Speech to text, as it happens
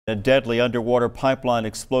A deadly underwater pipeline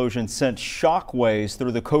explosion sent shockwaves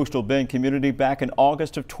through the coastal Bend community back in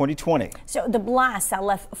August of 2020. So the blast that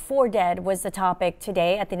left 4 dead was the topic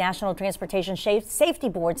today at the National Transportation Safety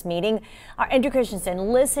Board's meeting. Our Andrew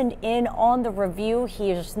Christensen listened in on the review.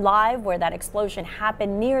 He is live where that explosion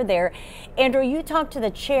happened near there. Andrew, you talked to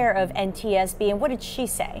the chair of NTSB, and what did she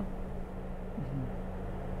say?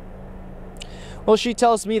 Well, she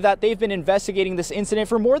tells me that they've been investigating this incident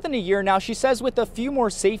for more than a year now. She says with a few more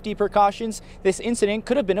safety precautions, this incident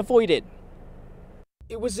could have been avoided.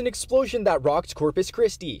 It was an explosion that rocked Corpus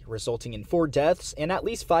Christi, resulting in 4 deaths and at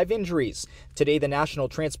least 5 injuries. Today, the National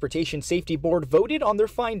Transportation Safety Board voted on their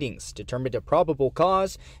findings, determined a probable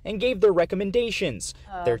cause, and gave their recommendations.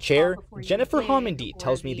 Their chair, Jennifer Homendy,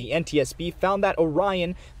 tells me the NTSB found that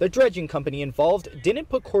Orion, the dredging company involved, didn't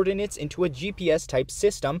put coordinates into a GPS-type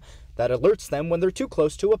system that alerts them when they're too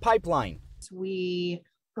close to a pipeline. We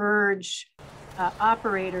urge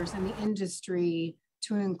operators in the industry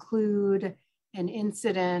to include an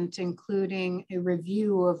incident, including a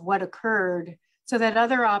review of what occurred, so that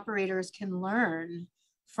other operators can learn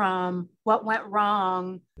from what went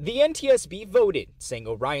wrong. The NTSB voted, saying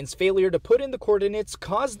Orion's failure to put in the coordinates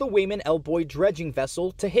caused the Wayman Elboy dredging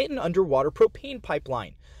vessel to hit an underwater propane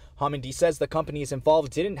pipeline. Homendy says the companies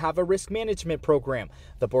involved didn't have a risk management program.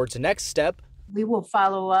 The board's next step: we will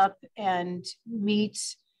follow up and meet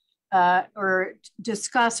or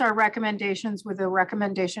discuss our recommendations with the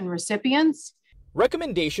recommendation recipients.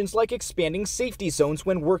 Recommendations like expanding safety zones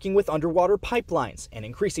when working with underwater pipelines and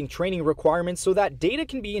increasing training requirements so that data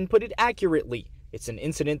can be inputted accurately. It's an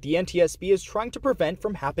incident the NTSB is trying to prevent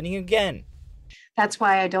from happening again. That's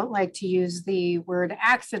why I don't like to use the word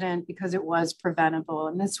accident, because it was preventable.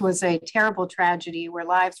 And this was a terrible tragedy where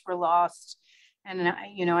lives were lost. And,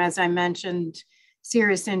 as I mentioned,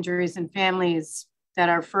 serious injuries and families that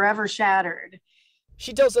are forever shattered.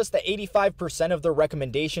 She tells us that 85% of their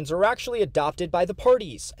recommendations are actually adopted by the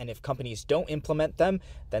parties. And if companies don't implement them,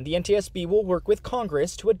 then the NTSB will work with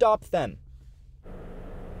Congress to adopt them.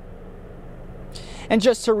 And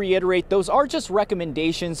just to reiterate, those are just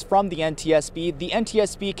recommendations from the NTSB. The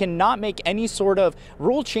NTSB cannot make any sort of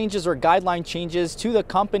rule changes or guideline changes to the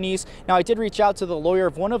companies. Now, I did reach out to the lawyer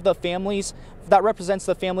of one of the families that represents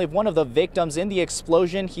the family of one of the victims in the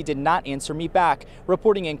explosion. He did not answer me back.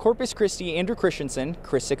 Reporting in Corpus Christi, Andrew Christensen,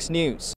 KRIS 6 News.